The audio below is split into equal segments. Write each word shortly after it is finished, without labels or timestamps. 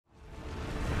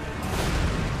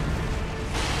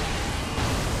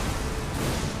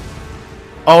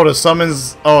Oh, the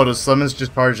summons. Oh, the summons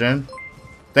just charged in.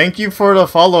 Thank you for the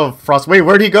follow, Frost. Wait,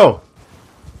 where'd he go?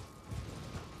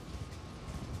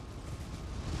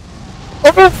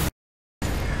 Oh!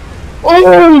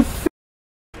 Oh!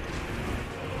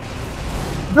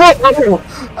 Bro!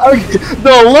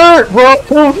 The alert, bro!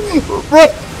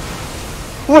 Bro!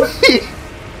 Wait!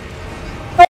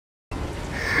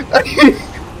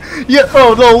 Yeah,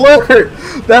 oh, the alert!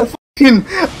 That fucking...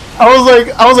 I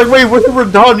was like, wait, where did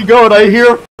Radahn go? And I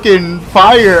hear fucking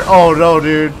fire. Oh no,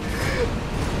 dude.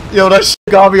 Yo, that shit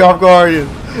got me off guard.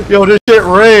 Yo, this shit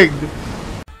rigged.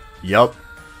 Yup.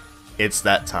 It's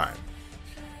that time.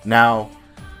 Now,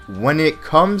 when it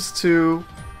comes to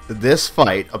this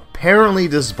fight, apparently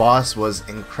this boss was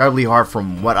incredibly hard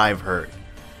from what I've heard.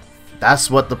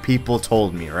 That's what the people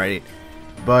told me, right?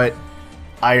 But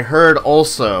I heard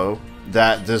also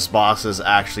that this boss is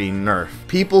actually nerfed.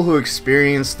 People who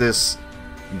experienced this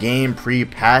game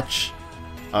pre-patch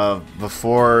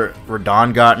before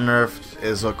Radahn got nerfed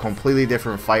is a completely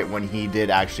different fight when he did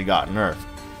actually got nerfed.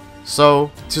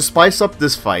 So, to spice up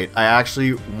this fight, I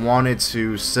actually wanted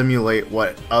to simulate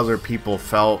what other people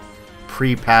felt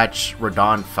pre-patch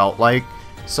Radahn felt like.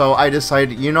 So I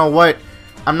decided, you know what?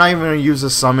 I'm not even going to use the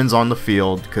summons on the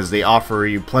field, because they offer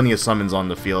you plenty of summons on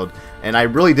the field. And I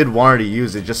really did want to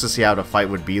use it just to see how the fight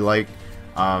would be like.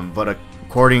 But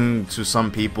according to some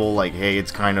people, like, hey,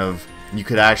 it's kind of... you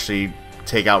could actually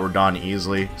take out Radahn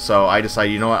easily. So I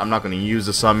decided, you know what? I'm not going to use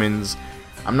the summons.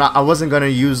 I wasn't going to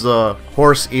use the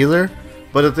horse either.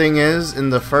 But the thing is,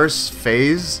 in the first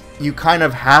phase, you kind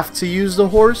of have to use the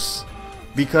horse.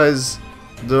 Because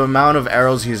the amount of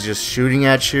arrows he's just shooting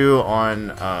at you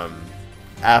on...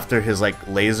 after his like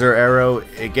laser arrow,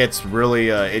 it gets really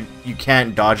you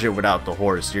can't dodge it without the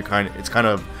horse. It's kind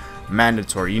of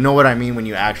mandatory. You know what I mean when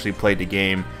you actually play the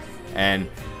game. And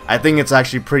I think it's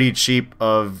actually pretty cheap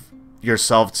of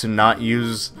yourself to not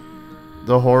use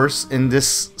the horse in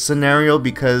this scenario,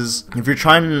 because if you're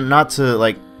trying not to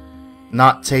like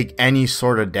not take any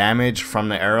sort of damage from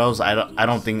the arrows, I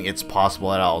don't think it's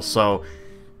possible at all. So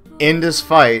in this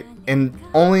fight, and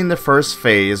only in the first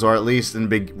phase, or at least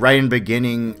right in the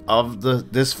beginning of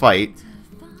this fight,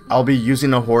 I'll be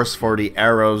using a horse for the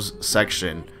arrows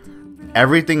section.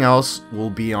 Everything else will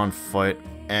be on foot.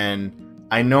 And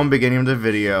I know in the beginning of the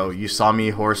video you saw me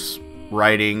horse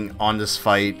riding on this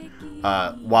fight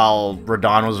while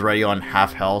Radahn was already on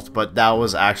half health, but that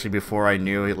was actually before I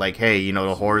knew, like, hey, you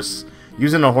know,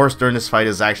 using a horse during this fight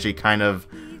is actually kind of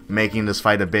making this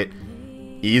fight a bit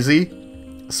easy.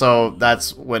 So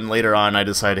that's when later on I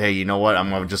decided, hey, you know what, I'm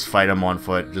gonna just fight him on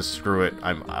foot. Just screw it,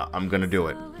 I'm gonna do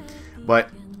it. But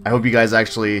I hope you guys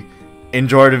actually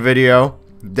enjoyed the video.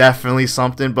 Definitely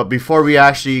something. But before we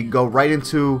actually go right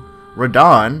into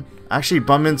Radahn, I actually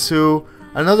bumped into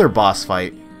another boss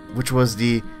fight, which was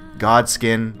the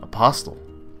Godskin Apostle,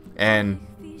 and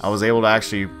I was able to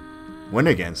actually win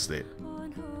against it.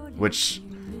 Which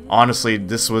honestly,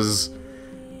 this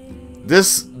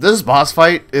boss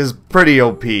fight is pretty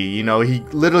OP, you know, he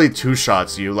literally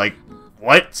two-shots you, like,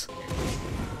 what?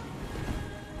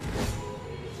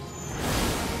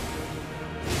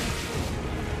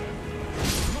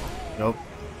 Nope.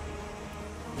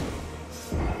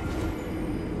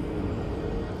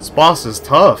 This boss is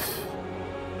tough.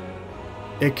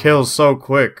 It kills so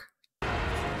quick.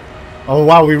 Oh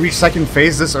wow, we reached second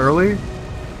phase this early?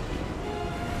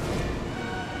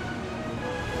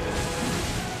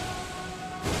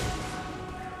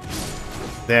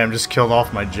 Damn, just killed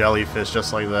off my jellyfish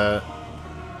just like that.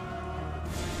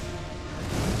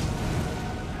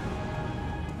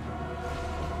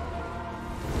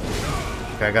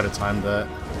 Okay, I gotta time that.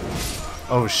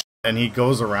 Oh shit, and he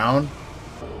goes around?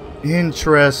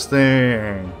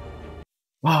 Interesting.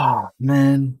 Oh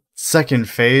man. Second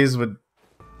phase with...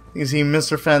 is he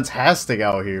Mr. Fantastic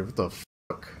out here? What the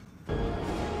fuck?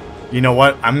 You know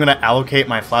what? I'm gonna allocate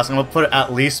my flask. I'm gonna put it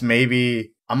at least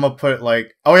maybe... I'm gonna put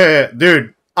like... oh yeah,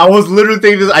 dude. I was literally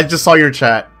thinking this. I just saw your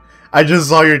chat. I just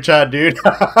saw your chat, dude.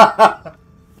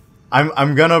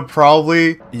 I'm gonna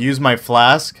probably use my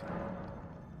flask.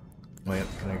 Wait,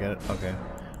 can I get it? Okay.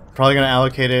 Probably gonna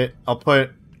allocate it.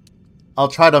 I'll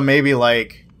try to maybe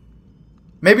like...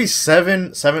 maybe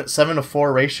 7 to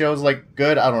 4 ratio is like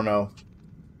good. I don't know.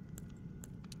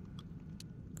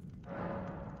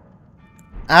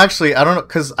 Actually, I don't know,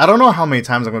 because I don't know how many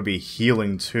times I'm going to be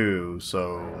healing too,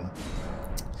 so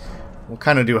we'll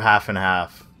kind of do half and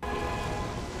half.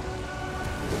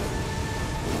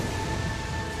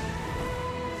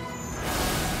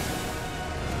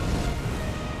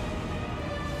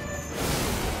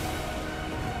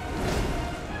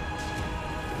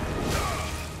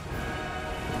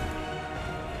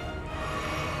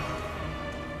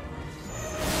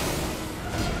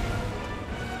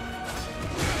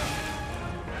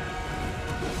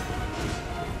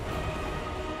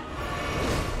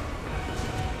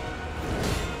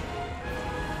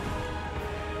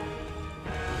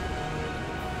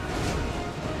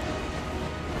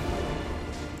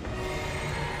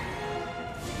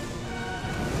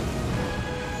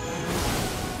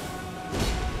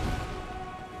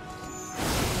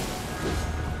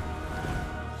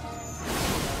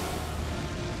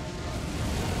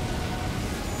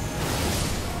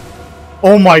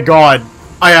 Oh my god.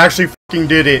 I actually fucking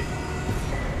did it.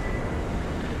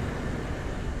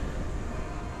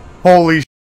 Holy sh.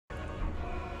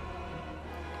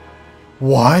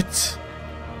 What?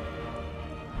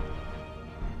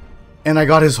 And I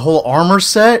got his whole armor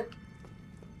set?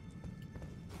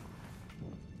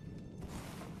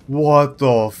 What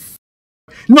the f.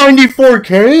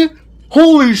 94k?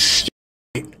 Holy shit.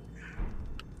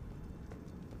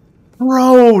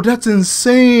 Bro, that's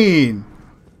insane.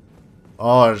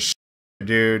 Oh shit,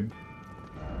 dude.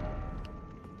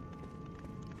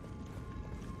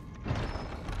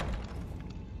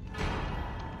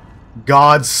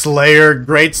 God Slayer,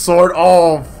 Great Sword.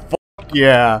 Oh, fuck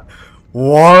yeah.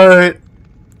 What?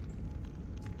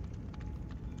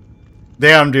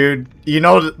 Damn, dude. You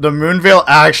know, the Moonveil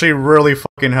actually really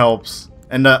fucking helps.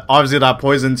 And obviously that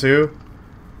poison too.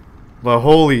 But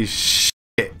holy shit.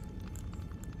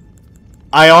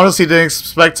 I honestly didn't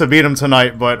expect to beat him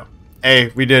tonight, but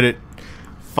hey, we did it.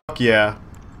 Fuck yeah.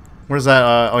 Where's that?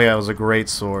 Oh yeah, it was a great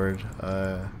sword.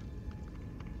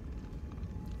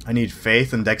 I need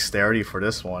faith and dexterity for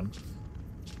this one.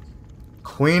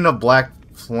 Queen of Black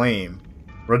Flame.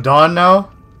 Radahn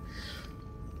now?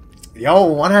 Yo,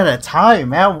 one at a time,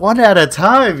 man. One at a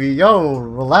time. Yo,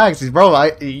 relax,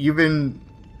 bro. You've been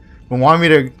wanting me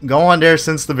to go on there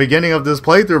since the beginning of this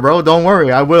playthrough, bro. Don't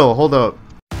worry, I will. Hold up.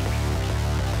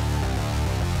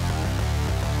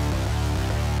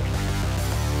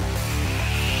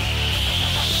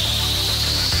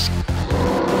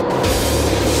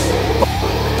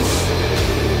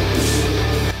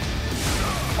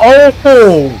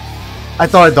 Oh! I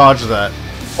thought I dodged that.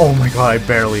 Oh my god, I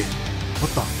barely.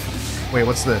 What the f. Wait,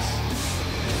 what's this?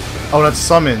 Oh, that's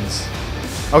summons.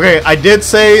 Okay, I did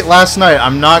say last night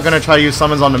I'm not gonna try to use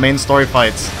summons on the main story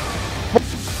fights.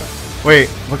 Wait,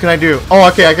 what can I do? Oh,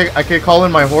 okay, I can call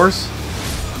in my horse.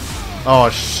 Oh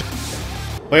shit.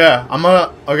 But yeah, I'm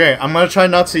gonna try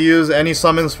not to use any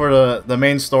summons for the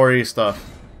main story stuff.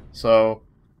 So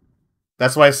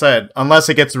that's why I said, unless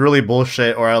it gets really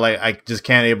bullshit or I just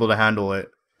can't able to handle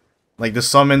it. Like the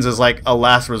summons is like a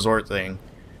last resort thing.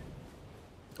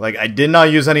 Like I did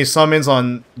not use any summons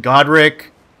on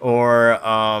Godric or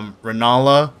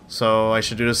Renala, so I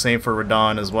should do the same for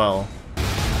Radahn as well.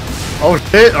 Oh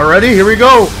shit, already? Here we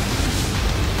go!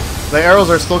 The arrows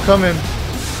are still coming.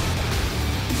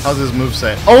 How's his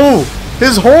moveset? Oh!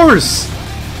 His horse!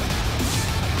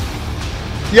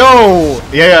 Yo!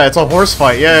 Yeah, it's a horse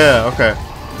fight. Yeah, okay.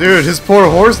 Dude, his poor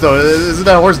horse though. Isn't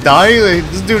that horse dying?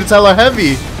 Like, this dude is hella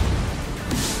heavy.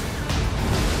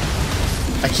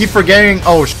 I keep forgetting.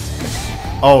 Oh,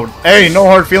 oh, hey, no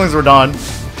hard feelings, Radahn.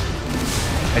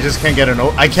 I just can't get an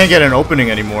opening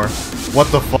anymore.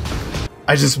 What the fuck?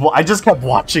 I just kept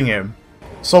watching him.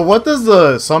 So what does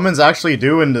the summons actually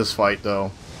do in this fight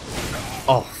though?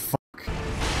 Oh fuck.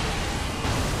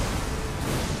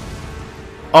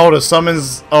 Oh, the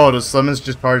summons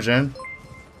just charge in.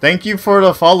 Thank you for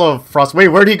the follow, Frost. Wait,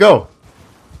 where'd he go?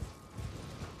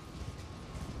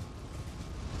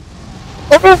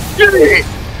 Oh shit!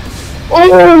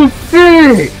 Oh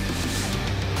shit!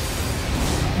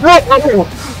 Bro!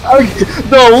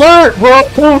 The alert, bro!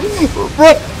 Bro!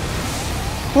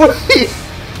 Wait!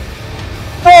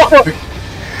 Oh!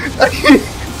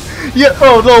 Yeah,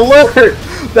 oh, the alert!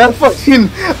 That fucking...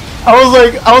 I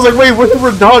was like, wait, where'd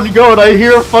Radahn go? And I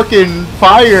hear fucking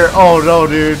fire. Oh no,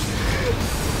 dude.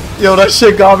 Yo, that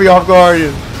shit got me off guard.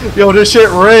 Yo, this shit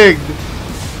rigged.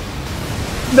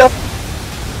 No.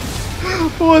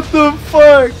 What the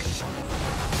fuck?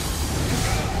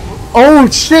 Oh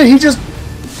shit, he just...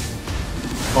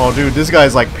 Oh dude, this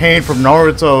guy's like Pain from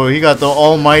Naruto. He got the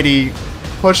almighty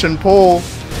push and pull.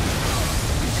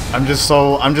 I'm just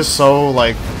so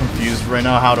like confused right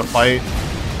now how to fight.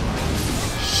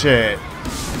 Shit.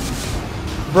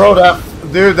 Bro,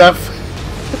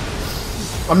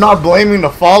 I'm not blaming the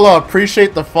follow. I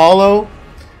appreciate the follow.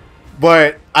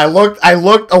 But I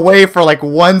looked away for like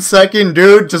 1 second,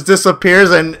 dude just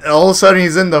disappears and all of a sudden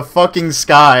he's in the fucking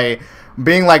sky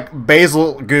being like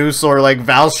Basil Goose or like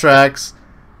Valstrax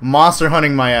monster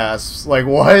hunting my ass. Like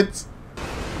what?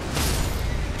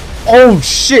 Oh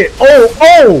shit.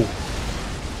 Oh!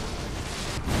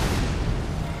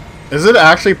 Is it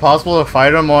actually possible to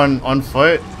fight him on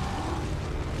foot?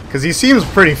 Because he seems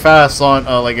pretty fast on,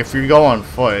 like, if you go on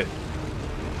foot.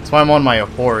 That's why I'm on my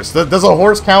horse. Does a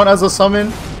horse count as a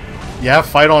summon? Yeah,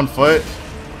 fight on foot?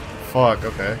 Fuck,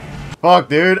 okay. Fuck,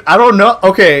 dude. I don't know.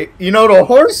 Okay, you know, the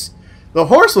horse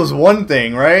was one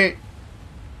thing, right?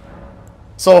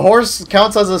 So horse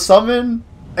counts as a summon?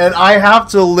 And I have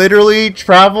to literally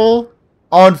travel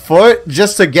on foot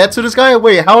just to get to this guy?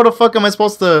 Wait, how the fuck am I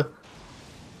supposed to...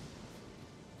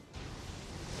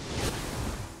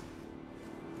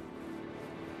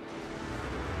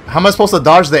 How am I supposed to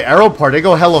dodge the arrow part? They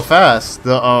go hella fast.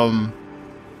 The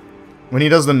when he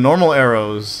does the normal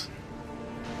arrows.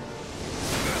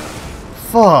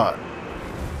 Fuck.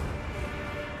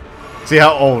 See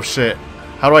how? Oh shit.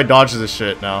 How do I dodge this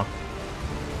shit now?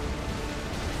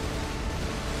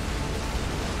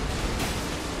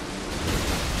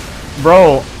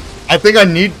 Bro, I think I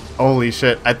need... Holy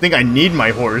shit. I think I need my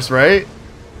horse, right?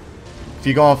 If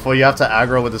you go on full, you have to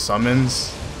aggro with the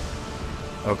summons.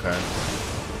 Okay.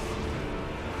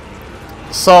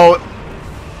 So,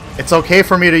 it's okay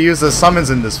for me to use the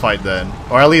summons in this fight then.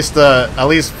 Or at least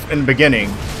in the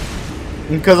beginning.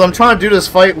 Because I'm trying to do this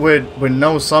fight with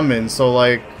no summons, so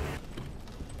like...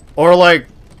 Or like,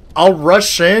 I'll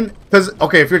rush in. Because,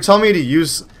 okay, if you're telling me to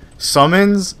use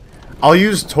summons... I'll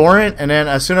use Torrent, and then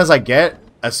as soon as I get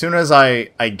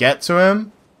to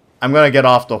him, I'm gonna get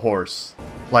off the horse.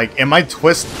 Like, am I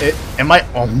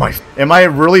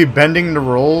really bending the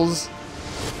rules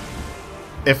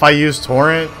if I use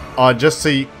Torrent, just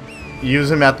to use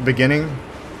him at the beginning?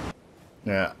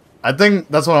 Yeah, I think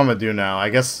that's what I'm gonna do now. I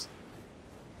guess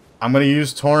I'm gonna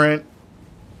use Torrent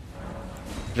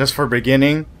just for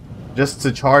beginning, just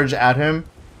to charge at him,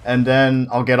 and then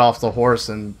I'll get off the horse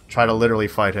and try to literally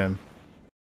fight him.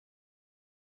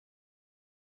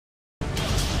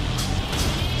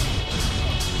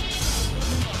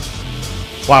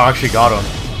 Wow, I actually got him.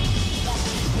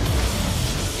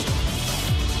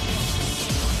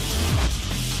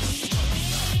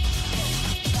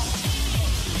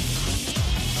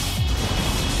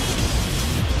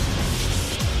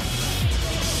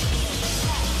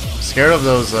 I'm scared of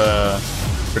those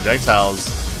projectiles.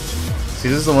 See,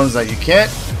 these are the ones that you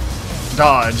can't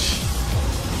dodge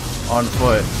on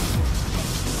foot.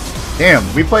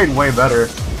 Damn, we played way better.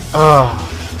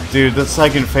 Ugh, dude, the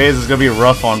second phase is gonna be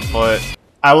rough on foot.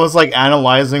 I was like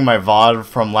analyzing my VOD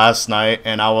from last night,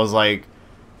 and I was like,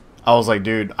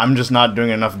 dude, I'm just not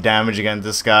doing enough damage against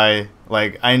this guy.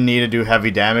 Like, I need to do heavy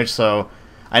damage, so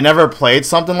I never played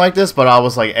something like this, but I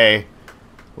was like, hey,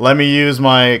 let me use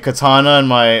my katana and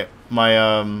my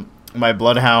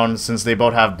bloodhound, since they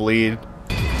both have bleed.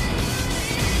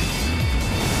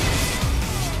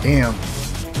 Damn.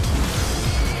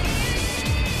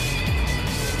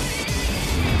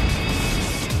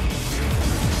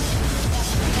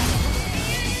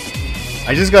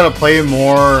 I just gotta play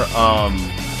more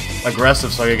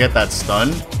aggressive so I can get that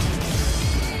stun.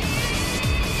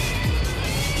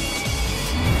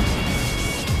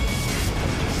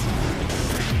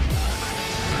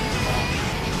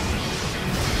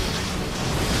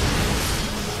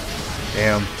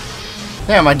 Damn.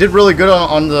 Damn, I did really good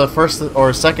on the first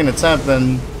or second attempt,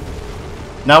 and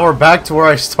now we're back to where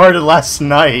I started last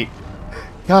night.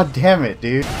 God damn it,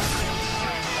 dude.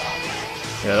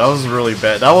 Yeah, that was really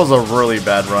bad. That was a really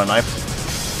bad run. I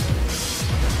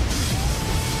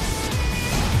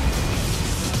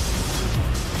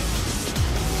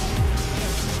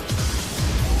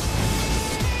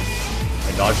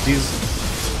dodged these.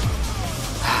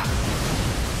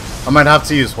 I might have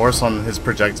to use horse on his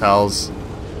projectiles.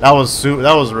 That was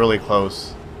really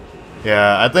close.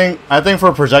 Yeah, I think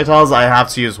for projectiles I have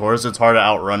to use horse. It's hard to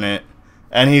outrun it,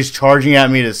 and he's charging at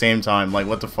me at the same time. Like,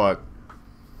 what the fuck?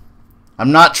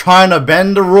 I'm not trying to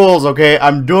bend the rules, okay?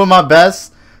 I'm doing my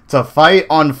best to fight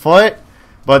on foot,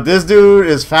 but this dude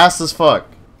is fast as fuck.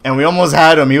 And we almost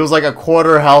had him. He was like a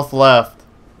quarter health left.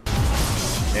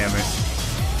 Damn it.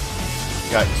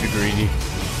 Got too greedy.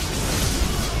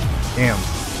 Damn.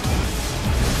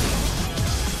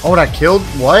 Oh, that killed?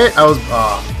 What? I was...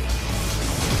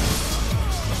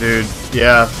 Dude,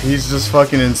 yeah, he's just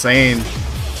fucking insane.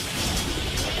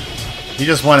 He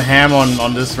just went ham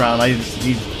on this round. I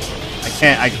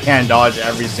can't dodge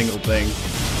every single thing.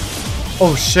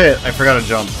 Oh shit, I forgot to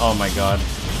jump. Oh my god.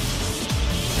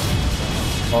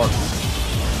 Oh.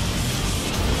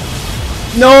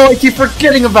 No, I keep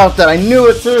forgetting about that. I knew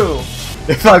it too.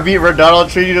 If I beat Radahn, I'll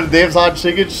treat you to Dave's Hot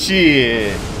Chicken.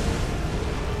 Shit.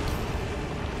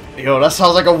 Yo, that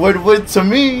sounds like a win-win to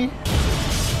me.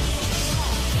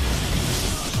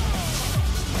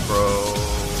 Bro.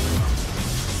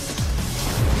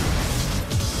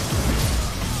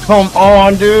 Come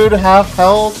on, dude. Half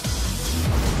health.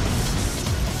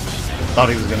 Thought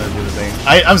he was gonna do the thing.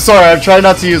 I'm sorry. I'm trying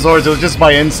not to use horse. It was just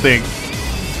my instinct.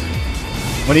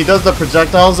 When he does the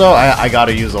projectiles, though, I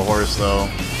gotta use a horse, though.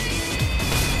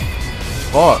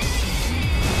 Fuck.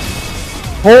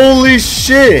 Holy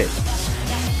shit.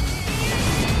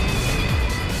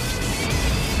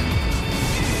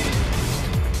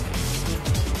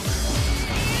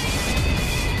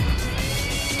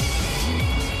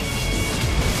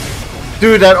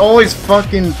 Dude, that always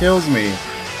fucking kills me.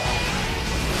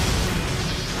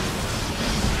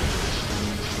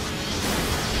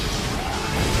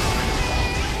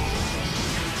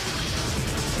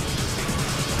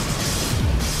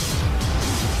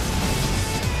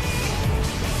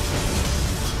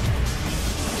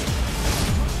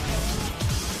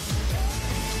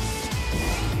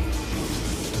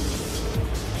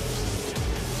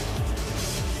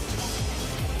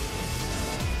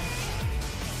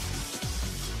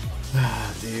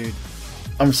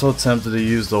 I'm so tempted to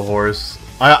use the horse.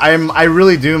 I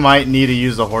really might need to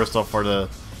use the horse though for the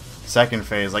second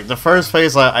phase. Like the first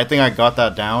phase, I think I got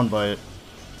that down, but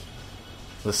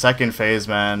the second phase,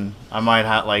 man, I might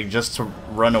have like just to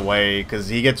run away because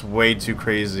he gets way too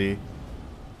crazy.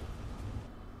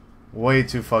 Way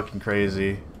too fucking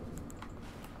crazy.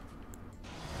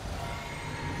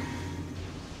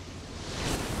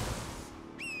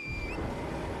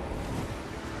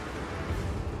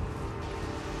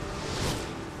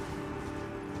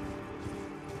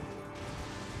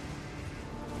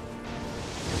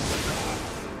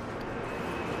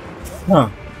 Huh.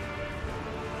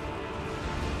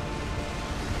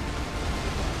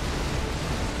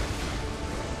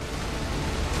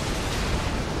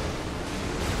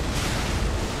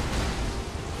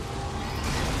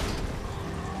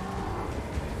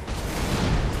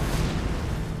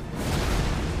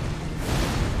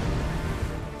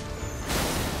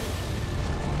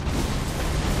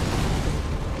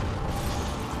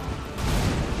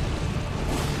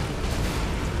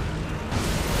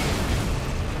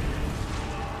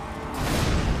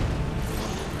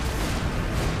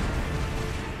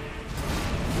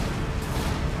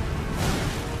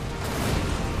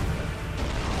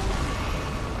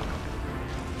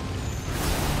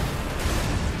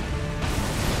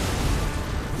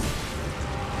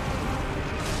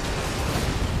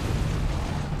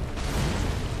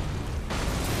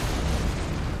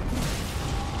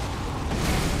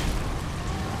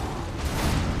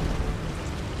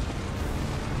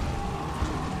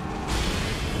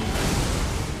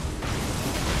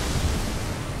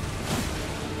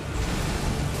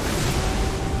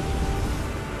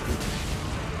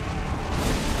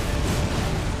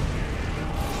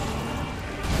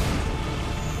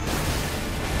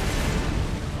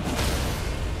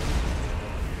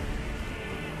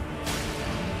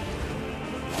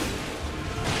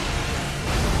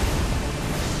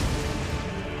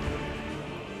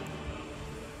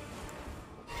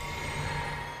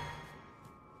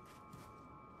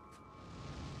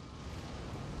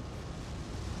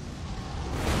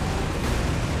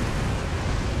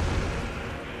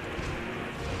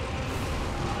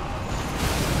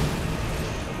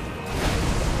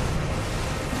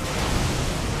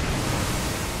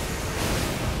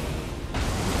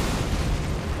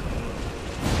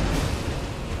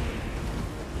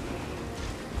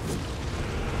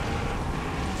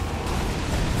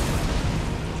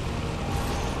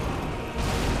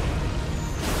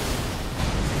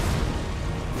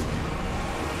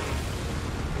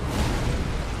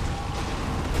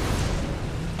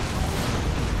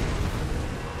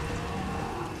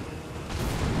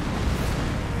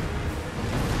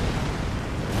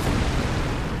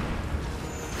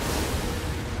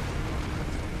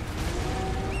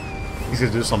 He's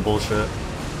gonna do some bullshit.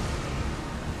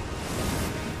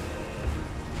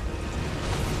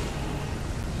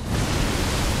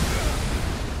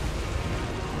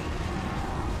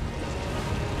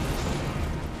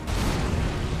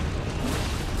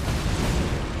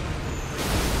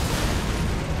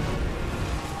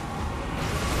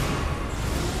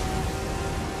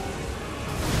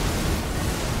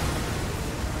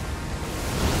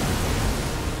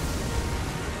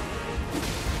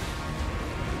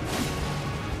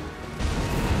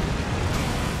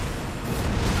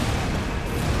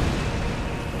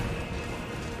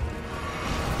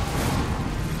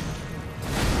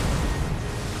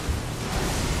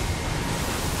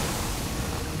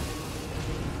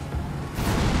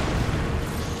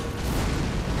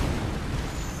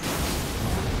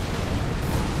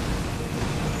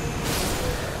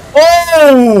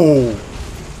 Oh!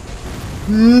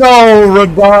 No,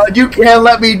 Radahn, you can't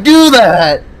let me do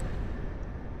that!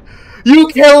 You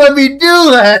can't let me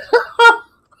do that!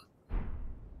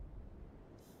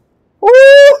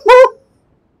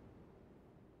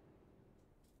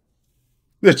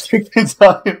 The chicken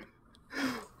time.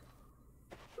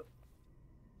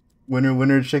 Winner,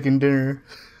 winner, chicken dinner.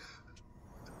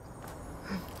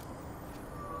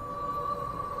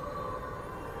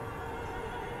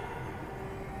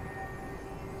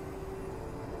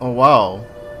 Oh, wow.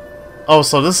 Oh,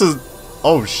 so this is...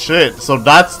 Oh, shit. So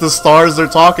that's the stars they're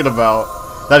talking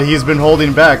about. That he's been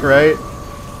holding back, right?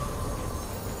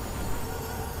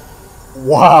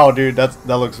 Wow, dude. That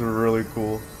looks really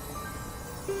cool.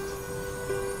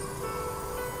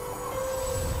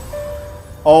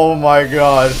 Oh, my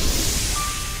God.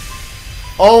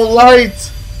 Oh,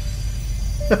 light!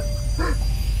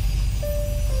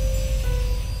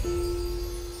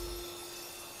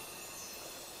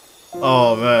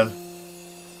 Oh, man.